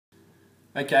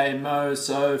Okay, Mo,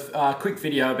 so quick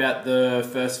video about the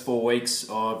first 4 weeks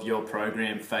of your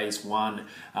program, phase one.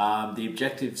 The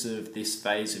objectives of this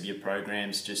phase of your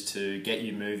program is just to get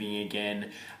you moving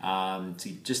again, to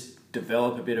just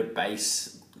develop a bit of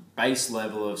base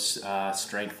level of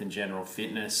strength and general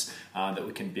fitness that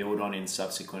we can build on in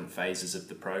subsequent phases of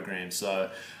the program. So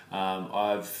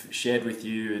I've shared with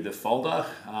you the folder.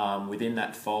 Within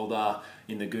that folder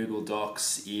in the Google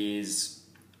Docs is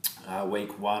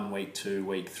week 1, week 2,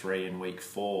 week 3 and week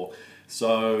 4.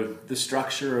 So the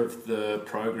structure of the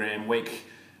program,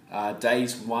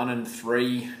 days 1 and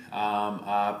 3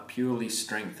 are purely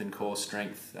strength and core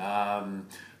strength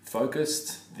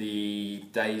focused. The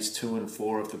days 2 and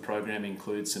 4 of the program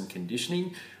include some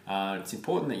conditioning. It's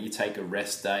important that you take a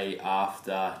rest day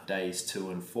after days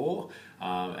 2 and 4,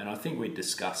 and I think we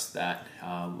discussed that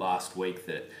last week,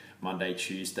 that Monday,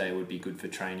 Tuesday would be good for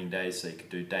training days, so you could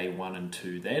do day 1 and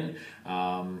 2 then,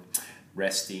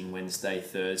 resting Wednesday,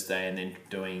 Thursday, and then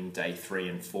doing day 3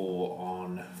 and 4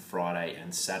 on Friday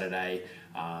and Saturday,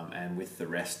 and with the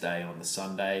rest day on the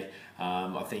Sunday.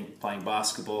 I think playing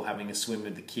basketball, having a swim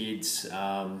with the kids,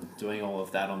 doing all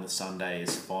of that on the Sunday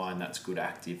is fine. That's good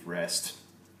active rest.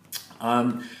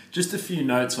 Just a few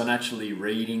notes on actually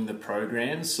reading the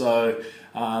program. So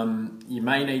you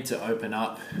may need to open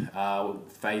up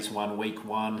phase 1, week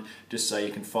 1, just so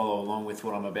you can follow along with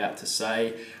what I'm about to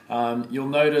say. You'll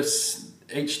notice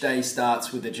each day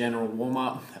starts with a general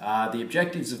warm-up. The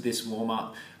objectives of this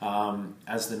warm-up,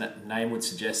 as the name would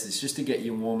suggest, is just to get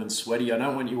you warm and sweaty. I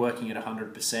don't want you working at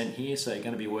 100% here, so you're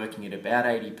going to be working at about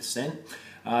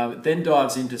 80%. Then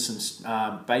dives into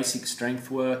some basic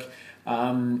strength work.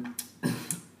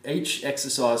 Each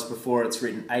exercise before it's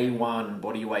written A1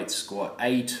 bodyweight squat,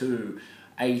 A2,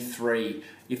 A3.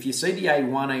 If you see the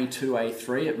A1, A2,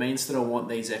 A3, it means that I want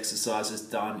these exercises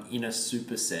done in a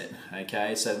superset.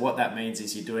 Okay, so what that means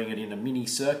is you're doing it in a mini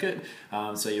circuit.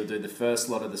 So you'll do the first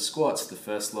lot of the squats, the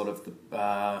first lot of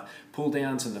the pull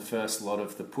downs, and the first lot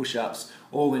of the push-ups,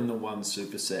 all in the one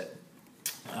superset,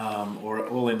 or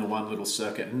all in the one little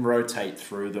circuit, and rotate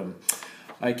through them.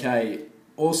 Okay.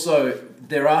 Also,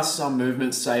 there are some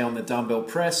movements, say on the dumbbell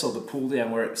press or the pull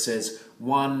down, where it says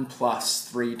 1 plus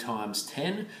 3 times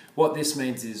 10. What this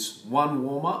means is 1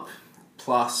 warm up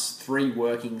plus 3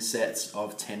 working sets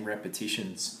of 10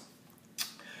 repetitions.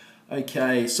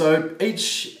 Okay, so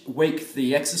each week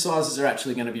the exercises are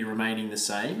actually going to be remaining the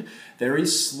same. There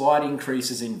is slight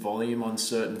increases in volume on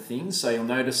certain things. So you'll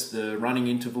notice the running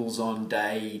intervals on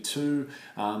day 2,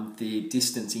 the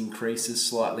distance increases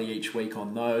slightly each week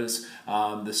on those.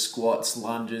 The squats,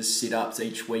 lunges, sit-ups,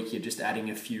 each week you're just adding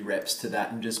a few reps to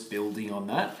that and just building on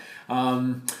that.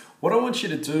 What I want you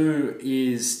to do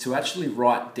is to actually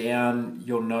write down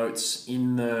your notes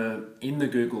in the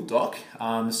Google Doc,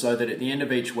 so that at the end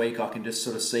of each week I can just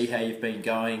sort of see how you've been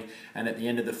going, and at the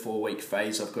end of the 4-week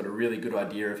phase I've got a really good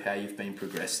idea of how you've been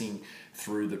progressing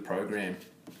through the program.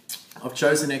 I've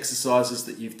chosen exercises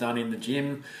that you've done in the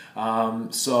gym,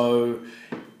 but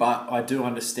I do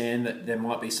understand that there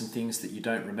might be some things that you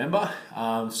don't remember,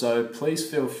 so please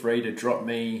feel free to drop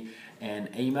me an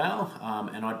email,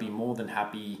 and I'd be more than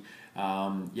happy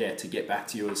to get back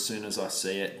to you as soon as I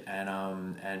see it,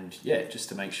 and just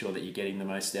to make sure that you're getting the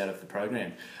most out of the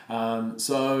program.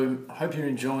 So I hope you're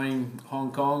enjoying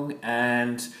Hong Kong,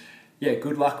 and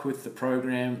good luck with the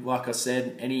program. Like I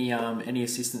said, any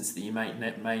assistance that you may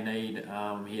need,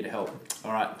 I'm here to help.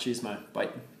 All right, cheers, Mo. Bye.